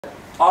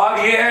और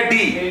ये है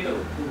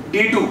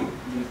D2।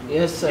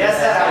 Yes sir.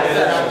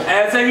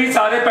 ऐसे ही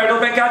सारे पैडों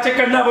पे क्या चेक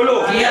करना बोलो।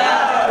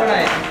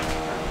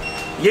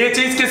 ये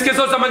चीज किस किस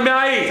को समझ में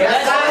आई?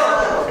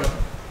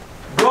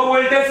 दो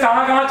वोल्टेज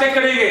कहां चेक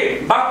करेंगे?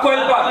 बक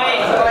कोइल पर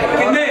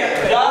कितने?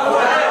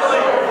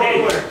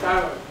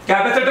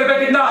 कैपेसिटर पे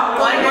कितना?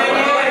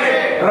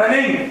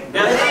 रनिंग।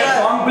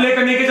 सॉन्ग प्ले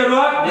करने की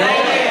जरूरत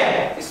नहीं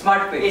है।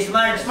 स्मार्ट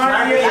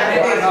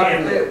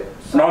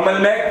नॉर्मल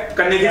में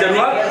करने की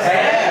जरूरत है।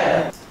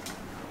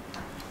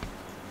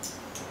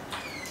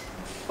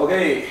 ओके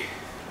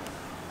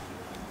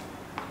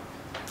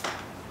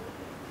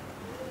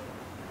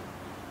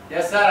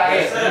यस सर आगे।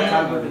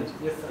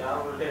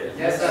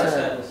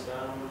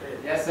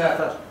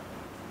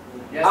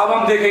 अब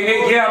हम देखेंगे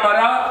ये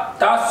हमारा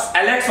था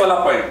एलेक्स वाला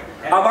पॉइंट।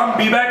 अब हम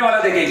बी बैट वाला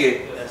देखेंगे।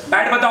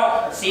 बैट बताओ।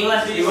 C1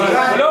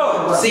 बोलो।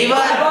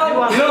 C1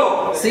 बोलो।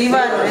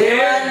 C1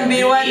 A1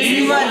 B1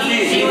 C1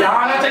 यहाँ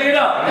आना चाहिए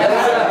ना।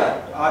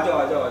 आ जाओ।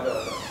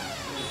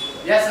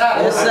 Yes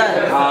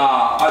sir.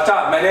 हाँ अच्छा,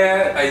 मैंने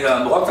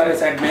बहुत सारे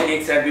सेट में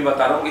एक सेट भी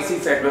बता रहा हूँ। इसी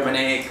सेट में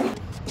मैंने एक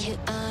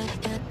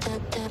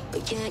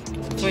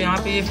तो यहाँ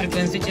पे ये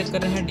फ्रीक्वेंसी चेक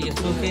कर रहे हैं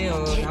DSO पे,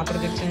 और यहाँ पर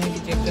देखते हैं कि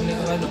चेक करने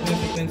के बाद उसमें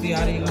फ्रीक्वेंसी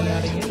आ रही है नहीं आ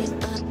रही है।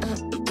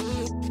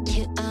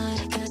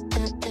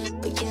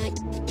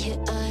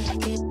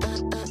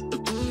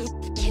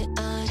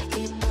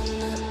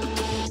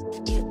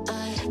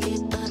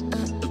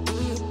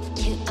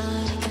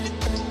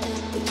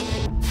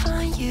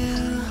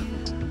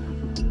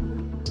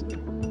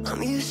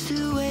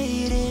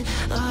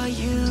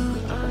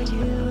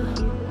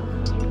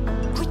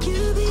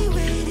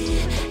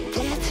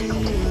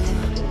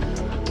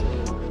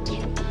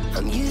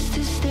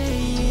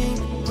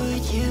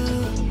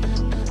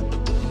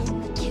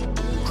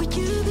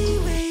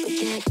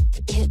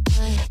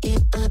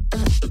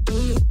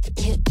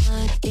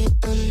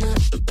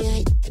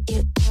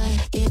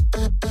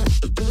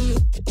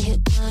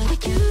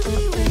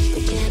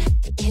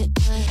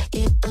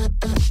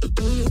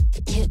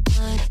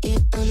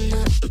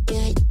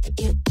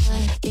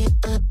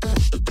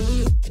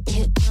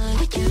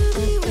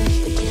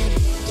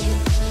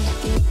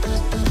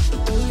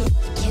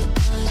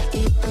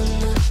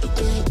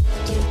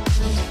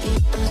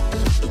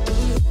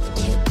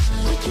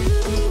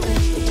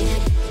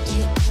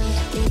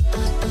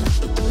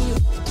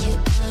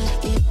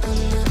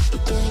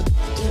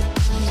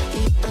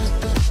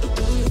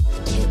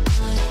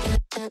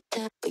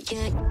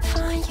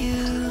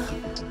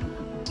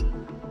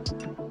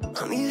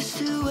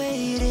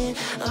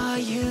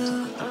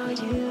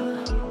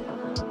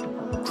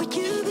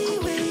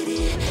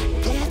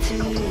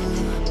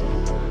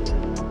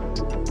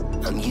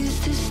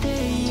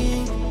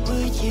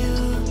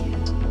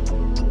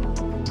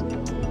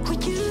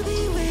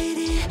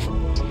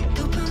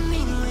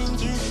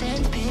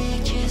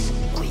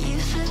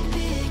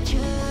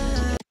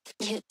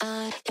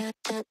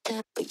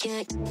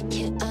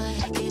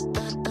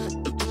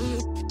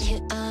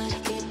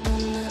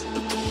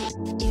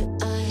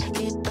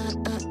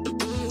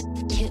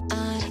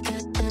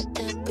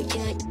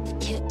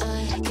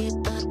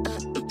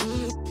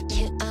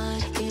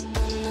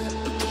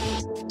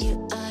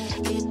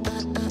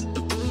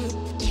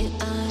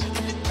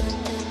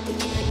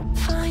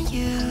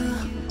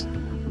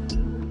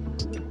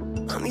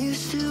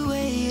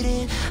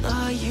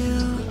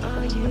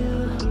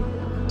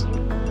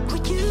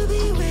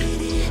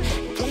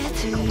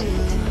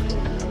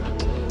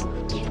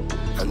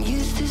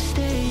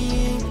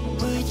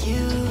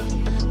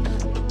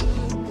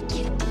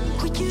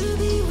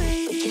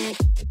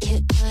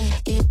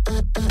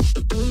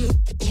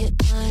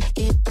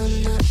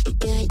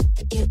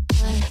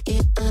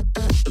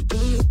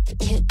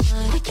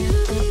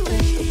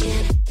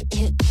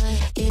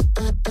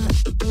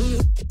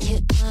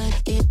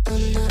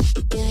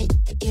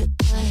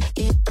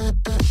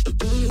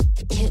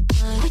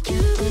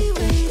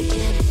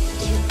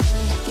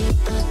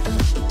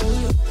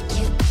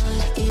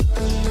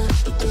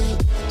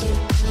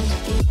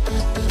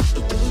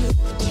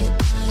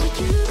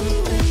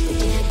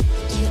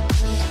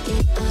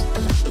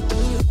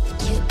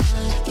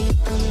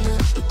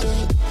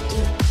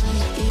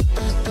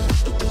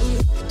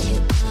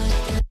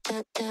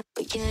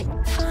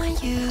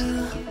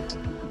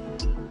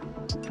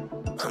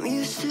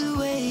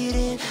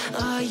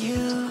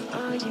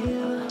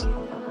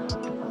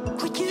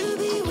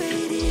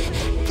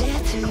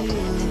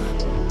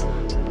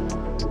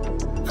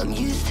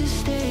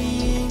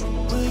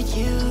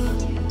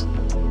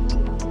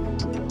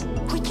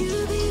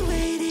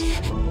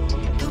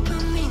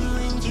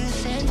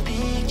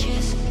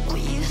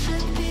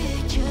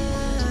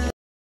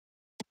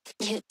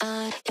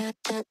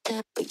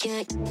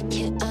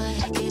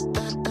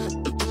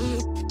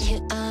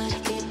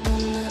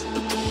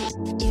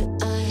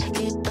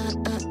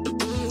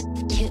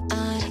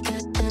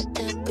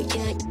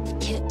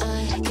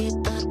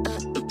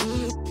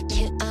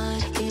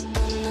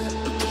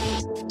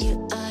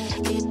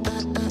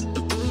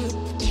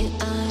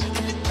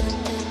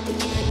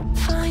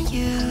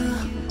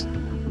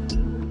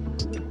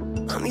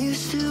 I'm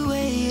used to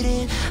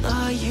waiting.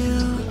 Are you?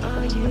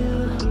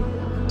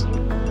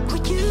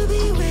 Would you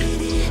be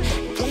waiting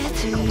there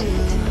too?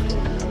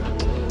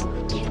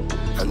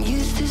 I'm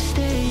used to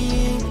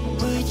staying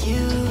with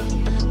you.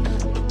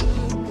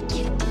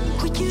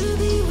 Would you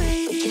be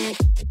waiting?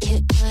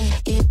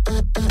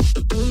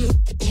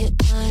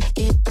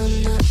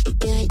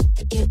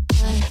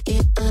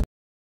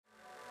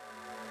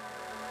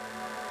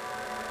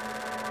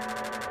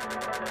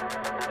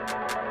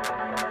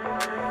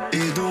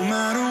 It don't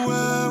matter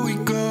where we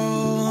go,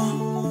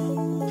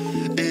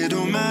 it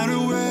don't matter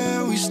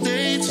where we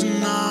stay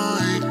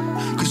tonight,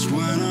 'cause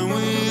when I'm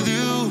with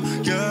you,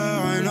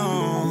 yeah, I know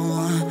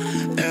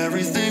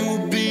everything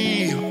will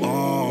be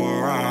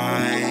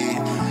alright.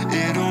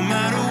 It don't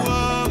matter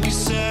what we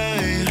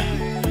say,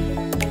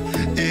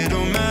 it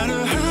don't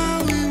matter how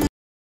we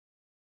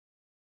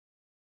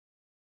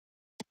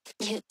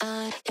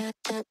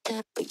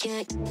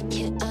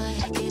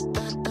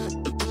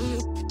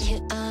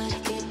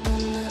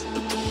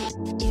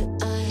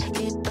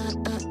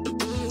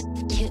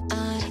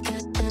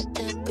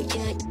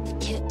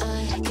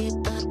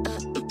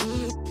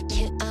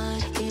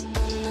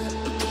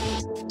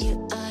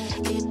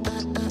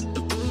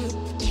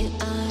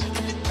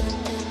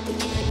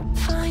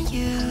find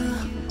you.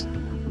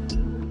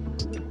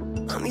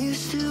 I'm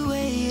used to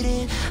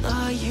waiting.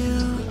 Are you?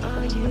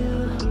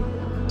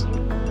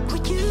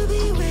 Would you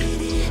be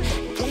waiting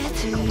there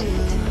too?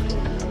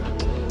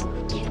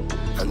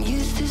 I'm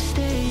used to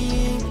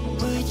staying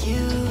with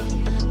you.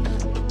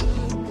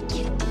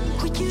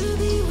 Would you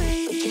be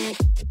waiting?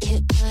 Would you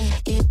be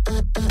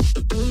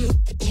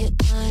waiting? Would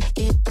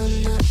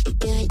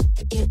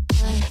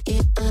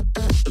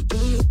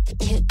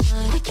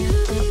you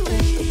be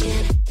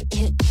waiting?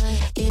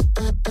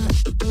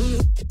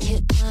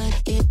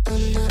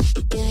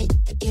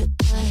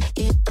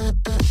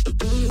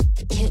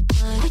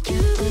 Would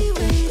you be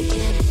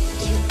waiting?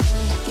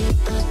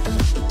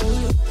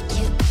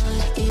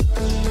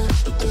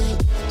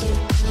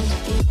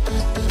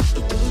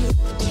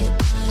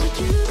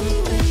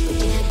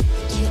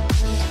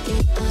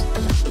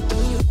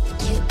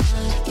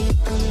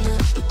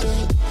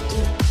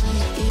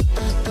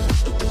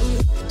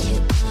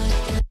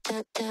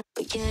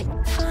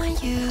 Find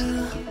you.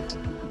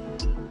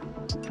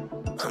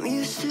 I'm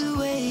used to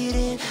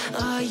waiting.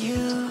 Are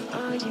you?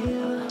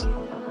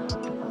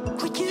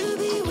 Would you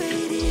be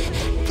waiting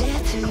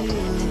there too?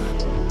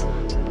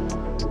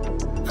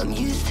 I'm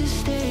used to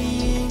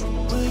staying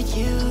with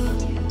you.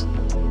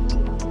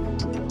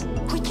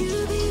 Would you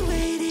be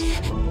waiting?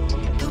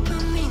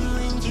 Dopamine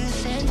when you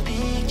send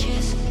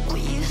pictures.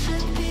 When you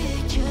send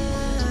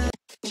pictures.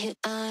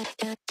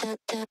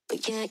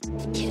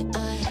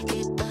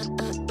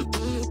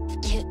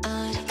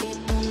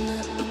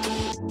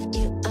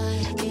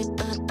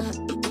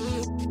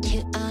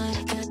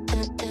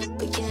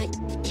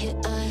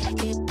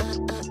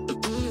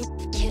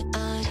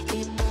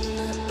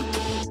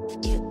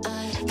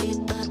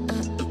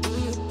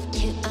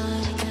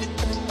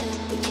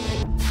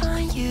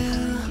 Find you.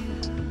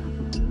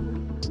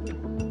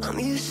 I'm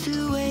used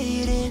to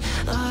waiting.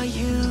 Are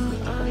you?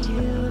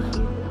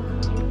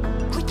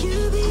 Would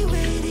you be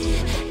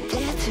waiting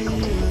there too?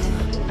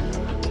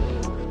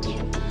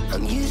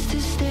 I'm used to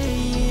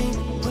staying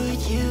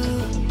with you.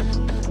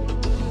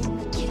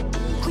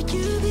 Would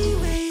you be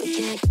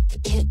waiting? Would you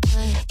be waiting?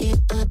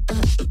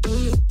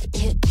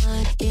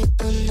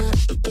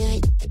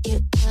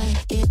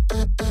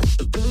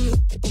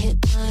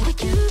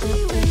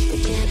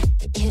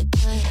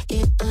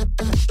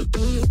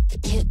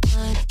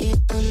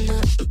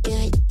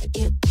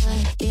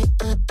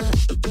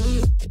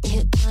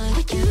 Would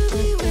you be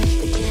waiting?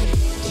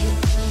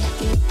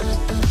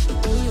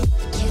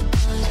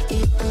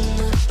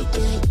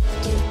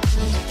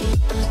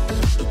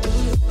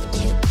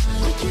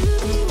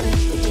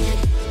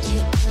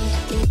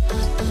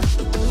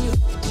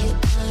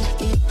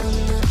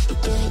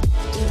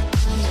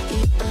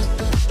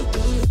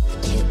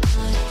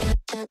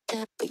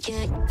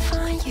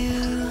 Find you.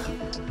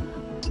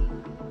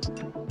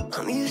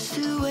 I'm used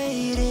to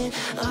waiting.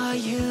 Are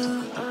you?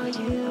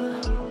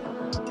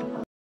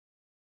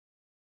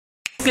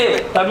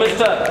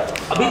 Mister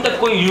अभी तक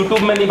कोई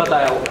YouTube में नहीं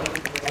बताया हो।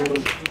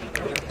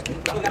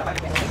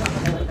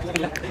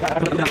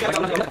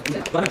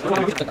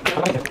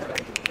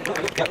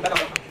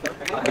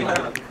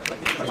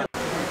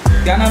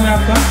 क्या नाम है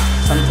आपका?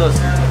 संतोष।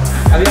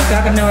 अभी आप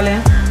क्या करने वाले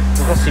हैं?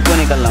 तो सीपीयू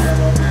निकल रहा हूँ।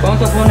 कौन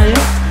सा फ़ोन है ये?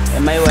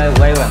 MI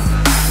Y1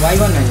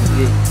 Y1 है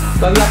जी।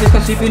 तो अभी आप इसका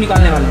CPU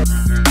निकालने वाले हैं।